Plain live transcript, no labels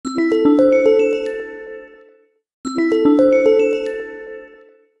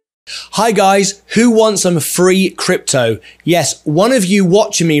Hi guys, who wants some free crypto? Yes, one of you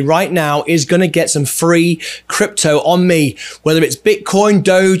watching me right now is going to get some free crypto on me. Whether it's Bitcoin,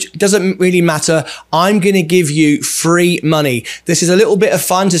 Doge, doesn't really matter. I'm going to give you free money. This is a little bit of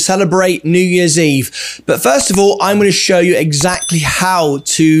fun to celebrate New Year's Eve. But first of all, I'm going to show you exactly how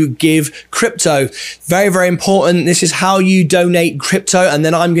to give crypto. Very, very important. This is how you donate crypto, and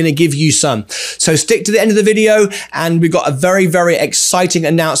then I'm going to give you some. So stick to the end of the video, and we've got a very, very exciting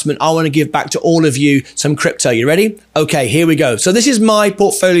announcement. I want to give back to all of you some crypto. You ready? Okay, here we go. So this is my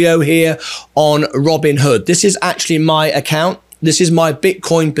portfolio here on Robinhood. This is actually my account. This is my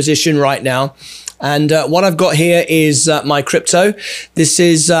Bitcoin position right now. And what I've got here is my crypto. This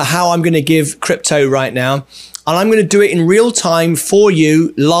is how I'm going to give crypto right now. And I'm going to do it in real time for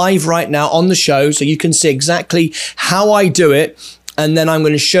you live right now on the show, so you can see exactly how I do it. And then I'm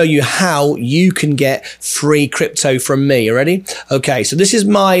going to show you how you can get free crypto from me. You ready? Okay, so this is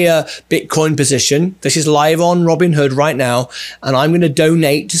my Bitcoin position. This is live on Robinhood right now. And I'm going to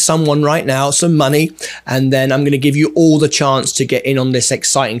donate to someone right now some money. And then I'm going to give you all the chance to get in on this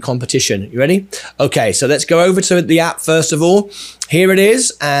exciting competition. You ready? Okay, so let's go over to the app first of all. Here it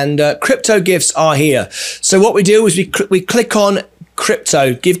is. And crypto gifts are here. So what we do is we click on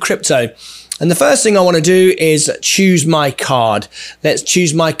crypto, give crypto. And the first thing I want to do is choose my card. Let's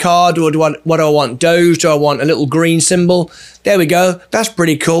choose my card. What do I want? Doge? Do I want a little green symbol? There we go. That's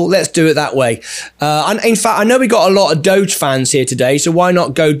pretty cool. Let's do it that way. And in fact, I know we got a lot of Doge fans here today, so why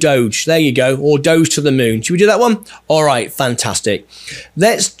not go Doge? There you go. Or Doge to the moon. Should we do that one? All right, fantastic.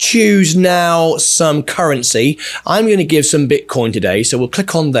 Let's choose now some currency. I'm going to give some Bitcoin today, so we'll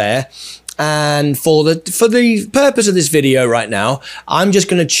click on there. And for the purpose of this video right now, I'm just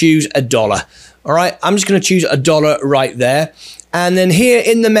going to choose $1. All right, I'm just going to choose $1 right there. And then here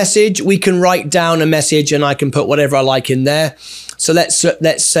in the message, we can write down a message, and I can put whatever I like in there. So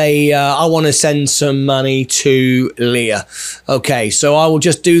let's say I want to send some money to Leah. Okay, so I will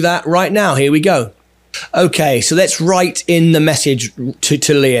just do that right now. Here we go. Okay, so let's write in the message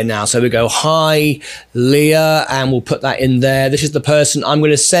to Leah now. So we go, hi, Leah, and we'll put that in there. This is the person I'm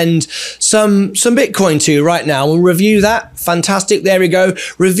going to send some Bitcoin to right now. We'll review that. Fantastic. There we go.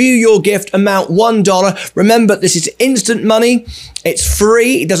 Review your gift, amount $1. Remember, this is instant money. It's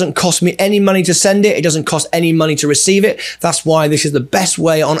free. It doesn't cost me any money to send it. It doesn't cost any money to receive it. That's why this is the best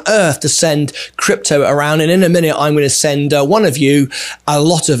way on earth to send crypto around. And in a minute, I'm going to send one of you a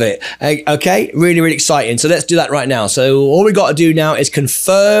lot of it. Okay, really, really exciting. So let's do that right now. So all we got to do now is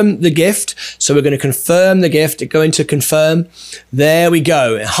confirm the gift. So we're going to confirm the gift. Go into confirm. There we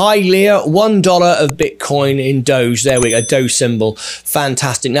go. Hi, Leah, $1 of Bitcoin in Doge. There we go. Doge symbol.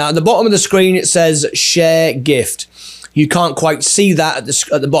 Fantastic. Now at the bottom of the screen, it says share gift. You can't quite see that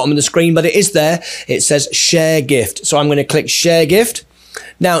at the bottom of the screen, but it is there. It says share gift. So I'm going to click share gift.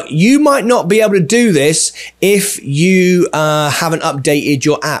 Now, you might not be able to do this if you haven't updated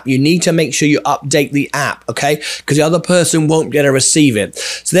your app. You need to make sure you update the app, okay? Because the other person won't be able to receive it.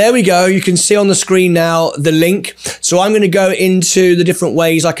 So there we go. You can see on the screen now the link. So I'm going to go into the different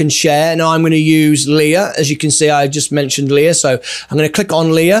ways I can share. Now I'm going to use Leah. As you can see, I just mentioned Leah. So I'm going to click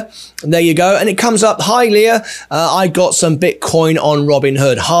on Leah. And there you go. And it comes up, hi, Leah. I got some Bitcoin on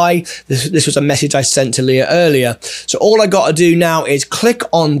Robinhood. Hi. This was a message I sent to Leah earlier. So all I got to do now is click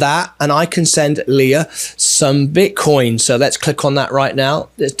on that, and I can send Leah some Bitcoin. So let's click on that right now.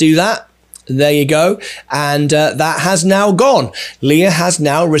 Let's do that. There you go. And that has now gone. Leah has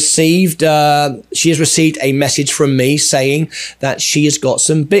now received, she has received a message from me saying that she has got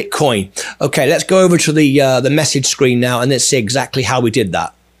some Bitcoin. Okay, let's go over to the message screen now, and let's see exactly how we did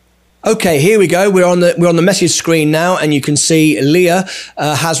that. Okay, here we go. We're on the message screen now, and you can see Leah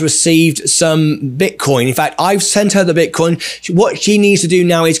has received some Bitcoin. In fact, I've sent her the Bitcoin. What she needs to do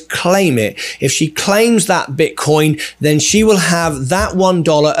now is claim it. If she claims that Bitcoin, then she will have that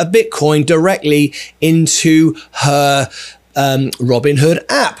 $1 of Bitcoin directly into her Robinhood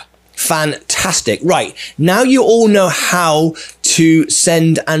app. Fantastic. Right. Now you all know how to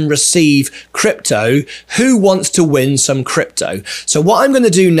send and receive crypto. Who wants to win some crypto? So what I'm going to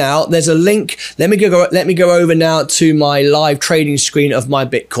do now, there's a link. Let me go over now to my live trading screen of my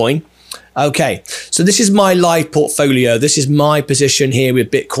Bitcoin. Okay. So this is my live portfolio. This is my position here with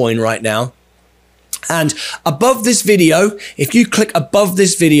Bitcoin right now. And above this video, if you click above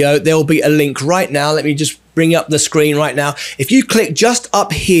this video, there will be a link right now. Let me just bring up the screen right now. If you click just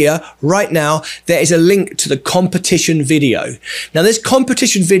up here right now, there is a link to the competition video. Now, this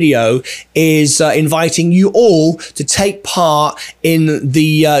competition video is inviting you all to take part in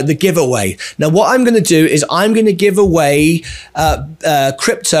the giveaway. Now, what I'm going to do is I'm going to give away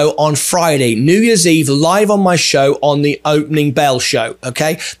crypto on Friday, New Year's Eve, live on my show on the Opening Bell show.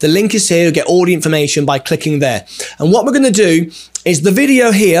 Okay, the link is here. You'll get all the information by clicking there. And what we're going to do is the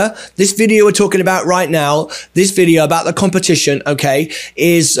video here, this video we're talking about right now, this video about the competition, okay,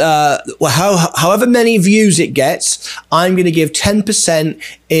 is however many views it gets, I'm going to give 10%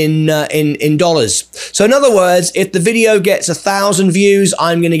 in dollars. So in other words, if the video gets 1,000 views,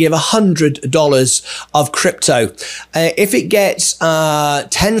 I'm going to give $100 of crypto. If it gets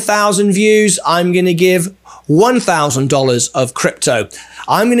 10,000 views, I'm going to give $1,000 of crypto.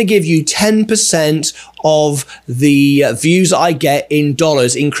 I'm going to give you 10% of the views that I get in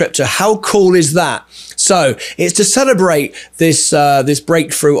dollars in crypto. How cool is that? So it's to celebrate this this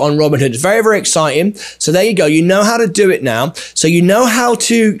breakthrough on Robinhood. It's very, very exciting. So there you go. You know how to do it now. So you know how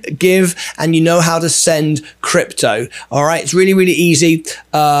to give and you know how to send crypto. All right. It's really, really easy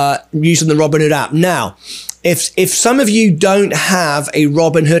using the Robinhood app. Now, if some of you don't have a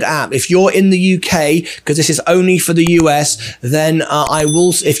Robinhood app, if you're in the UK, because this is only for the US, then I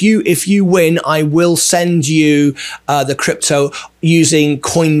will. If you win, I will send you the crypto using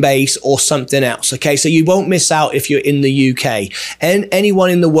Coinbase or something else. Okay, so you won't miss out if you're in the UK. And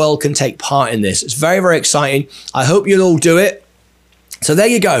anyone in the world can take part in this. It's very, very exciting. I hope you'll all do it. So there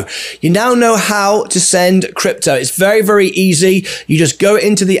you go. You now know how to send crypto. It's very, very easy. You just go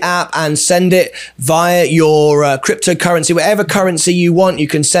into the app and send it via your cryptocurrency, whatever currency you want, you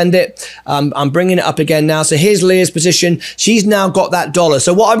can send it. I'm bringing it up again now. So here's Leah's position. She's now got that dollar.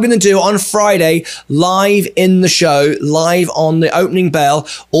 So what I'm going to do on Friday, live in the show, live on the Opening Bell,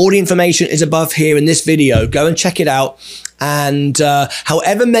 all the information is above here in this video. Go and check it out. And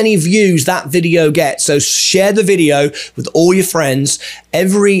however many views that video gets, so share the video with all your friends.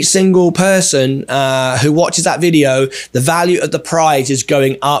 Every single person who watches that video, the value of the prize is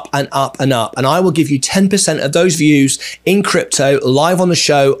going up and up and up. And I will give you 10% of those views in crypto live on the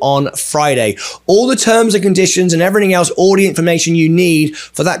show on Friday. All the terms and conditions and everything else, all the information you need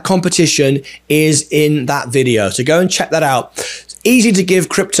for that competition is in that video. So go and check that out. Easy to give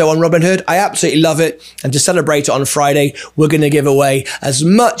crypto on Robinhood. I absolutely love it. And to celebrate it on Friday, we're going to give away as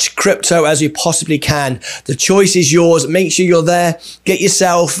much crypto as you possibly can. The choice is yours. Make sure you're there. Get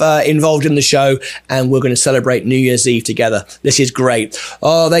yourself involved in the show. And we're going to celebrate New Year's Eve together. This is great.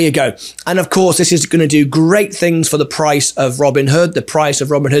 Oh, there you go. And of course, this is going to do great things for the price of Robinhood. The price of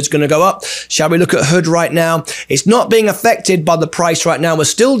Robinhood is going to go up. Shall we look at Hood right now? It's not being affected by the price right now. We're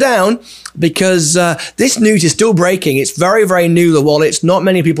still down because this news is still breaking. It's very, very new, the wallets. Not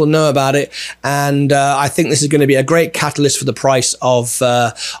many people know about it. And I think this is going to be a great catalyst for the price of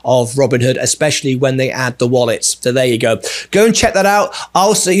Robinhood, especially when they add the wallets. So there you go. Go and check that out.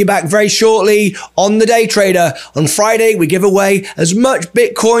 I'll see you back very shortly on the Day Trader. On Friday, we give away as much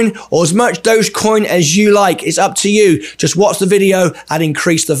Bitcoin or as much Dogecoin as you like. It's up to you. Just watch the video and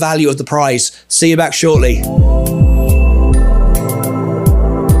increase the value of the prize. See you back shortly.